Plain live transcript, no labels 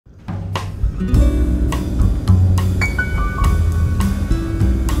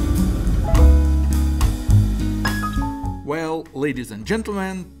Well, ladies and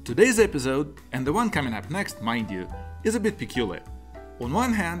gentlemen, today's episode, and the one coming up next, mind you, is a bit peculiar. On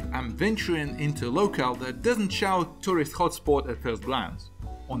one hand, I'm venturing into a locale that doesn't shout tourist hotspot at first glance.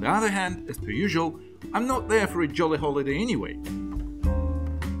 On the other hand, as per usual, I'm not there for a jolly holiday anyway.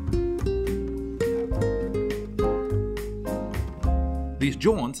 These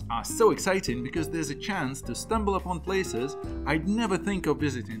jaunts are so exciting because there's a chance to stumble upon places I'd never think of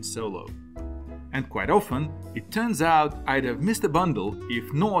visiting solo. And quite often, it turns out I'd have missed a bundle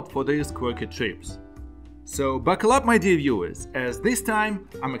if not for these quirky trips. So buckle up, my dear viewers, as this time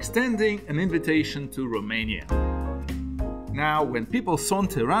I'm extending an invitation to Romania. Now, when people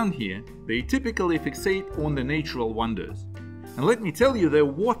saunter around here, they typically fixate on the natural wonders. And let me tell you, they're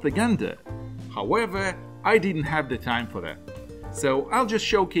worth the gander. However, I didn't have the time for that. So I'll just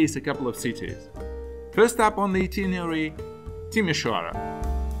showcase a couple of cities. First up on the itinerary, Timisoara.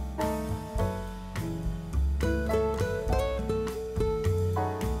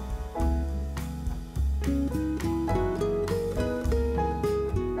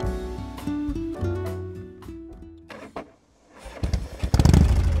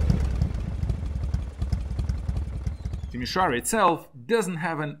 Timisoara itself doesn't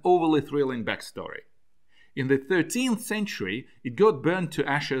have an overly thrilling backstory. In the 13th century, it got burnt to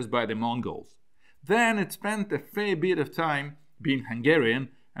ashes by the Mongols. Then it spent a fair bit of time being Hungarian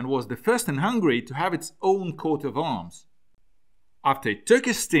and was the first in Hungary to have its own coat of arms. After a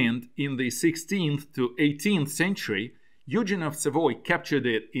Turkish stint in the 16th to 18th century, Eugene of Savoy captured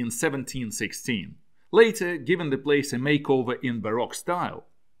it in 1716, later giving the place a makeover in Baroque style.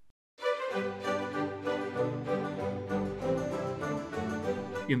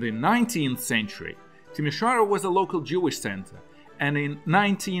 In the 19th century, Timisoara was a local Jewish center, and in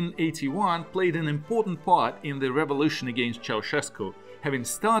 1981 played an important part in the revolution against Ceausescu, having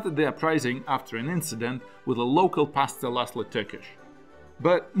started the uprising after an incident with a local pastor Laszlo Turkish.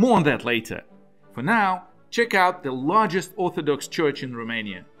 But more on that later. For now, check out the largest Orthodox church in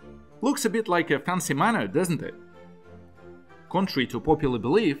Romania. Looks a bit like a fancy manor, doesn't it? Contrary to popular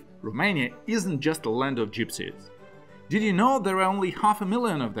belief, Romania isn't just a land of gypsies. Did you know there are only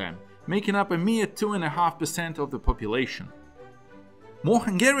 500,000 of them, making up a mere 2.5% of the population? More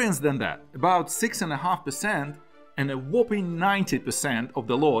Hungarians than that, about 6.5%, and a whopping 90% of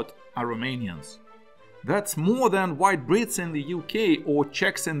the lot are Romanians. That's more than white Brits in the UK or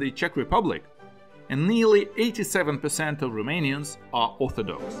Czechs in the Czech Republic, and nearly 87% of Romanians are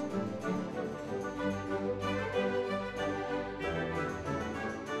Orthodox.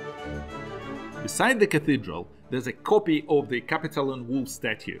 Beside the cathedral, there's a copy of the Capitoline Wolf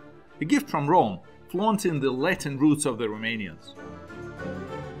statue, a gift from Rome, flaunting the Latin roots of the Romanians.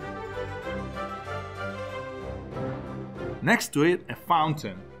 Next to it, a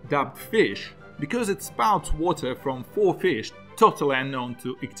fountain, dubbed Fish, because it spouts water from 4 fish totally unknown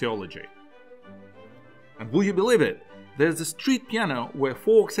to ichthyology. And will you believe it, there's a street piano where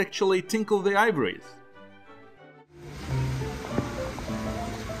folks actually tinkle the ivories.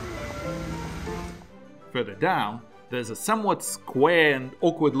 Further down, there's a somewhat square and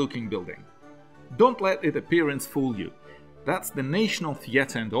awkward-looking building. Don't let its appearance fool you. That's the National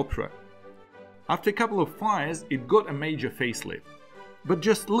Theatre and Opera. After a couple of fires, it got a major facelift. But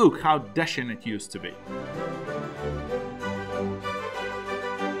just look how dashing it used to be.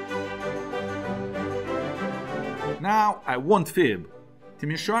 Now, I won't fib.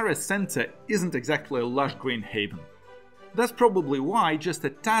 Timisoara's centre isn't exactly a lush green haven. That's probably why, just a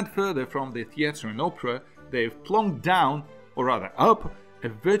tad further from the theatre and opera, they've plonked down, or rather up, a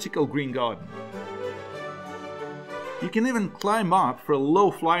vertical green garden. You can even climb up for a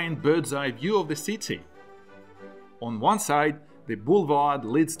low-flying bird's-eye view of the city. On one side, the boulevard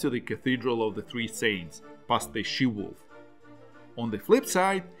leads to the Cathedral of the Three Saints, past the She-Wolf. On the flip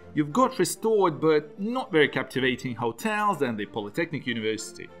side, you've got restored but not very captivating hotels and the Polytechnic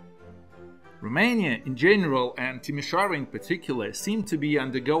University. Romania in general, and Timisoara in particular, seem to be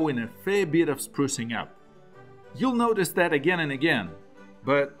undergoing a fair bit of sprucing up. You'll notice that again and again.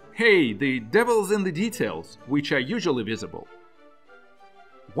 But hey, the devil's in the details, which are usually visible.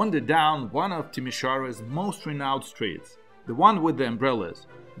 Wander down one of Timisoara's most renowned streets, the one with the umbrellas,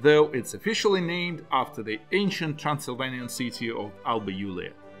 though it's officially named after the ancient Transylvanian city of Alba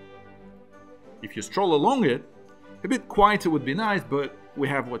Iulia. If you stroll along it, a bit quieter would be nice, but we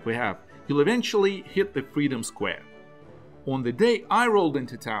have what we have. You'll eventually hit the Freedom Square. On the day I rolled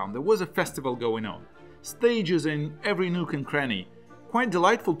into town, there was a festival going on. Stages in every nook and cranny. Quite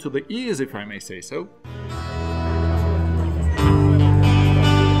delightful to the ears, if I may say so.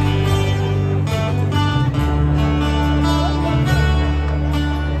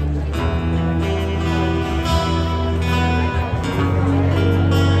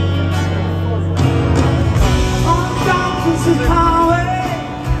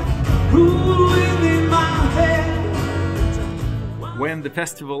 when the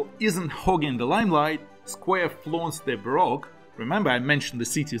festival isn't hogging the limelight, Square flaunts the Baroque, remember I mentioned the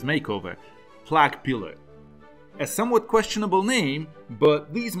city's makeover, plaque pillar. A somewhat questionable name,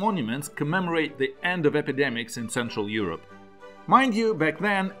 but these monuments commemorate the end of epidemics in Central Europe. Mind you, back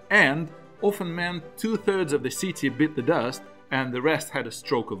then, "end" often meant 2/3 of the city bit the dust and the rest had a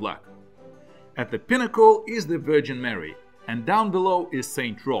stroke of luck. At the pinnacle is the Virgin Mary, and down below is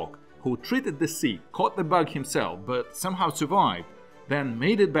Saint Roch, who treated the sick, caught the bug himself, but somehow survived, then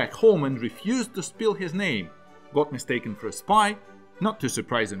made it back home and refused to spill his name, got mistaken for a spy, not too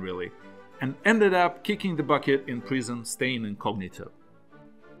surprising really, and ended up kicking the bucket in prison, staying incognito.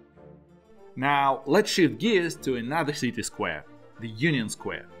 Now let's shift gears to another city square, the Union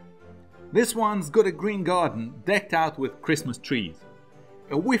Square. This one's got a green garden decked out with Christmas trees.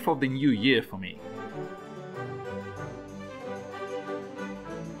 A whiff of the new year for me.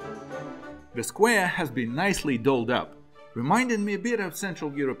 The square has been nicely dolled up, reminding me a bit of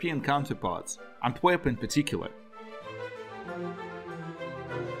Central European counterparts, Antwerp in particular.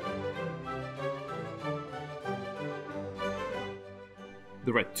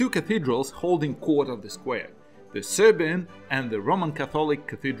 There are two cathedrals holding court of the square, the Serbian and the Roman Catholic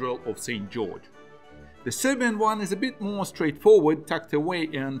Cathedral of St. George. The Serbian one is a bit more straightforward, tucked away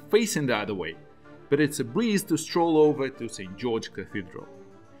and facing the other way, but it's a breeze to stroll over to St. George Cathedral.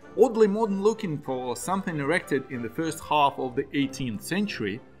 Oddly modern looking for something erected in the first half of the 18th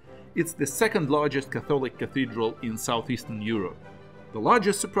century, it's the second largest Catholic cathedral in southeastern Europe. The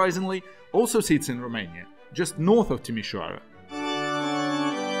largest, surprisingly, also sits in Romania, just north of Timisoara.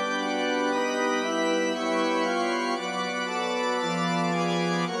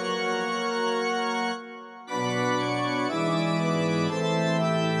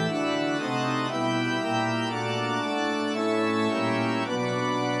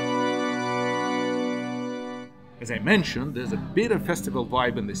 As I mentioned, there's a bit of festival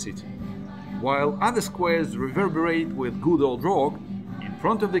vibe in the city. While other squares reverberate with good old rock, in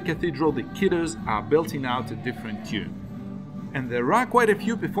front of the cathedral the kidders are belting out a different tune. And there are quite a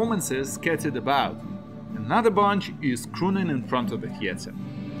few performances scattered about. Another bunch is crooning in front of the theatre.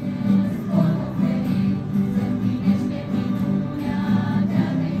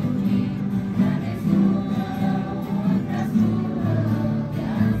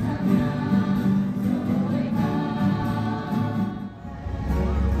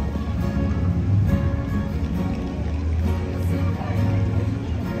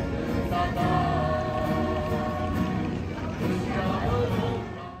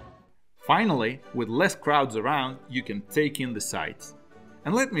 Finally, with less crowds around, you can take in the sights.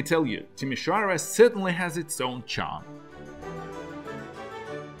 And let me tell you, Timisoara certainly has its own charm.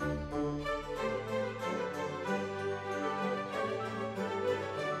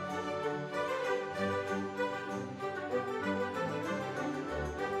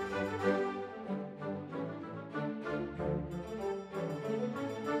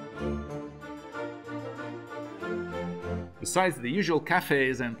 Besides the usual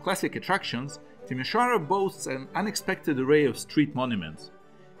cafes and classic attractions, Timisoara boasts an unexpected array of street monuments,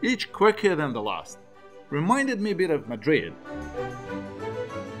 each quirkier than the last. Reminded me a bit of Madrid.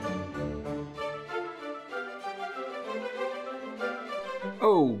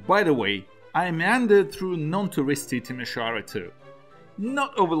 Oh, by the way, I meandered through non-touristy Timisoara too.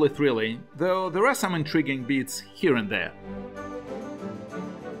 Not overly thrilling, though there are some intriguing bits here and there.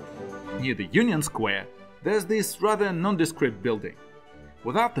 Near the Union Square, there's this rather nondescript building.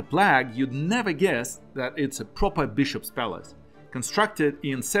 Without the plaque, you'd never guess that it's a proper bishop's palace, constructed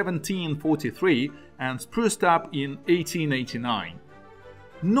in 1743 and spruced up in 1889.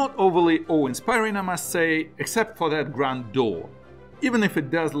 Not overly awe-inspiring, I must say, except for that grand door, even if it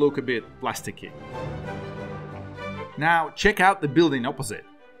does look a bit plasticky. Now check out the building opposite.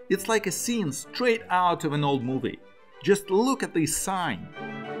 It's like a scene straight out of an old movie. Just look at this sign.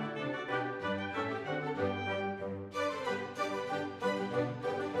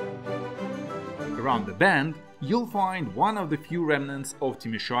 Around the bend, you'll find one of the few remnants of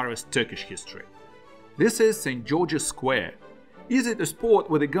Timisoara's Turkish history. This is St. George's Square. Easy to spot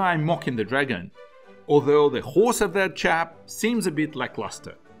with a guy mocking the dragon, although the horse of that chap seems a bit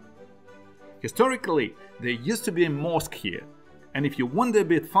lackluster. Historically, there used to be a mosque here, and if you wander a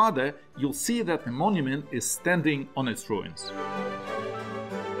bit farther, you'll see that the monument is standing on its ruins.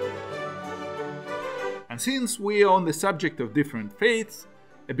 And since we are on the subject of different faiths,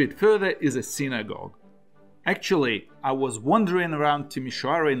 a bit further is a synagogue. Actually, I was wandering around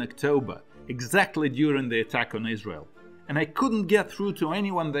Timisoara in October, exactly during the attack on Israel, and I couldn't get through to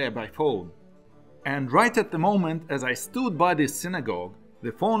anyone there by phone. And right at the moment, as I stood by this synagogue,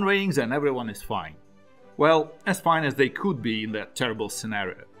 the phone rings and everyone is fine. Well, as fine as they could be in that terrible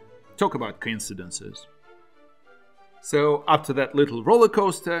scenario. Talk about coincidences. So, after that little roller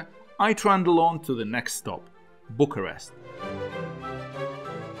coaster, I trundle on to the next stop, Bucharest.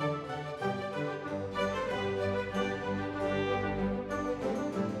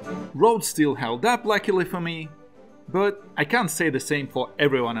 Roads still held up, luckily for me, but I can't say the same for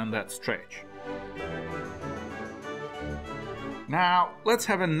everyone on that stretch. Now, let's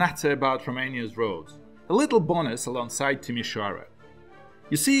have a natter about Romania's roads. A little bonus alongside Timisoara.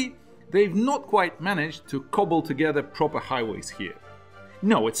 You see, they've not quite managed to cobble together proper highways here.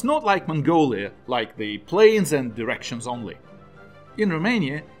 No, it's not like Mongolia, like the plains and directions only. In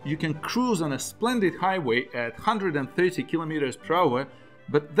Romania, you can cruise on a splendid highway at 130 km/h,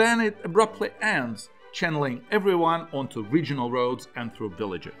 but then it abruptly ends, channeling everyone onto regional roads and through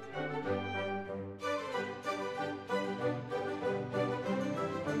villages.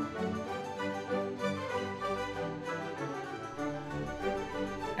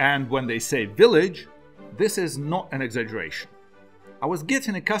 And when they say village, this is not an exaggeration. I was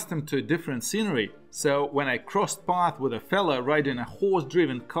getting accustomed to a different scenery, so when I crossed paths with a fella riding a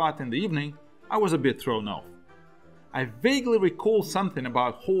horse-driven cart in the evening, I was a bit thrown off. I vaguely recall something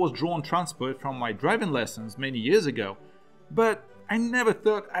about horse-drawn transport from my driving lessons many years ago, but I never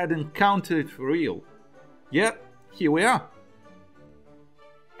thought I'd encounter it for real. Yet, here we are.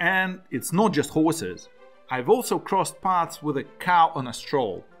 And it's not just horses. I've also crossed paths with a cow on a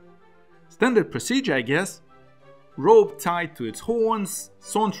stroll. Standard procedure, I guess. Rope tied to its horns,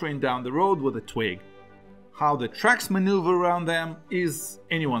 sauntering down the road with a twig. How the tracks maneuver around them is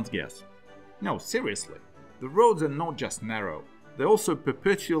anyone's guess. No, seriously. The roads are not just narrow, they're also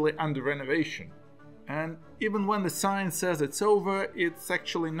perpetually under renovation. And even when the sign says it's over, it's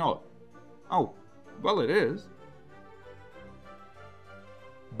actually not. Oh, well, it is.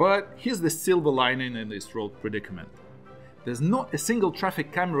 But here's the silver lining in this road predicament. There's not a single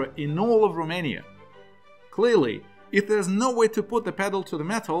traffic camera in all of Romania. Clearly, if there's no way to put the pedal to the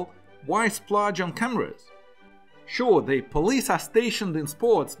metal, why splurge on cameras? Sure, the police are stationed in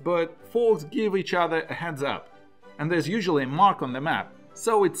spots, but folks give each other a heads up. And there's usually a mark on the map,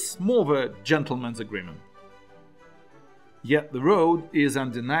 so it's more of a gentleman's agreement. Yet the road is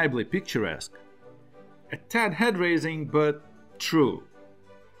undeniably picturesque. A tad head-raising, but true.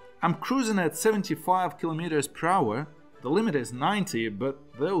 I'm cruising at 75 km/h, the limit is 90, but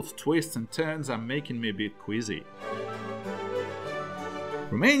those twists and turns are making me a bit queasy.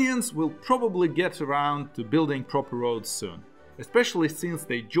 Romanians will probably get around to building proper roads soon, especially since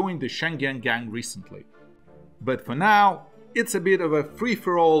they joined the Schengen gang recently. But for now, it's a bit of a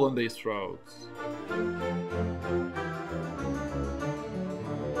free-for-all on these roads.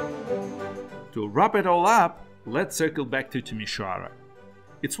 To wrap it all up, let's circle back to Timisoara.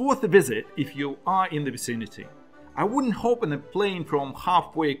 It's worth a visit if you are in the vicinity. I wouldn't hop on a plane from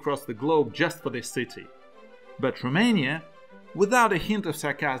halfway across the globe just for this city. But Romania, without a hint of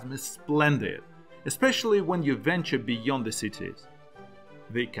sarcasm, is splendid, especially when you venture beyond the cities.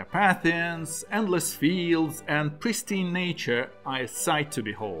 The Carpathians, endless fields, and pristine nature are a sight to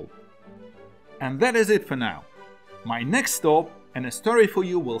behold. And that is it for now. My next stop and a story for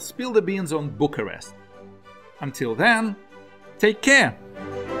you will spill the beans on Bucharest. Until then, take care!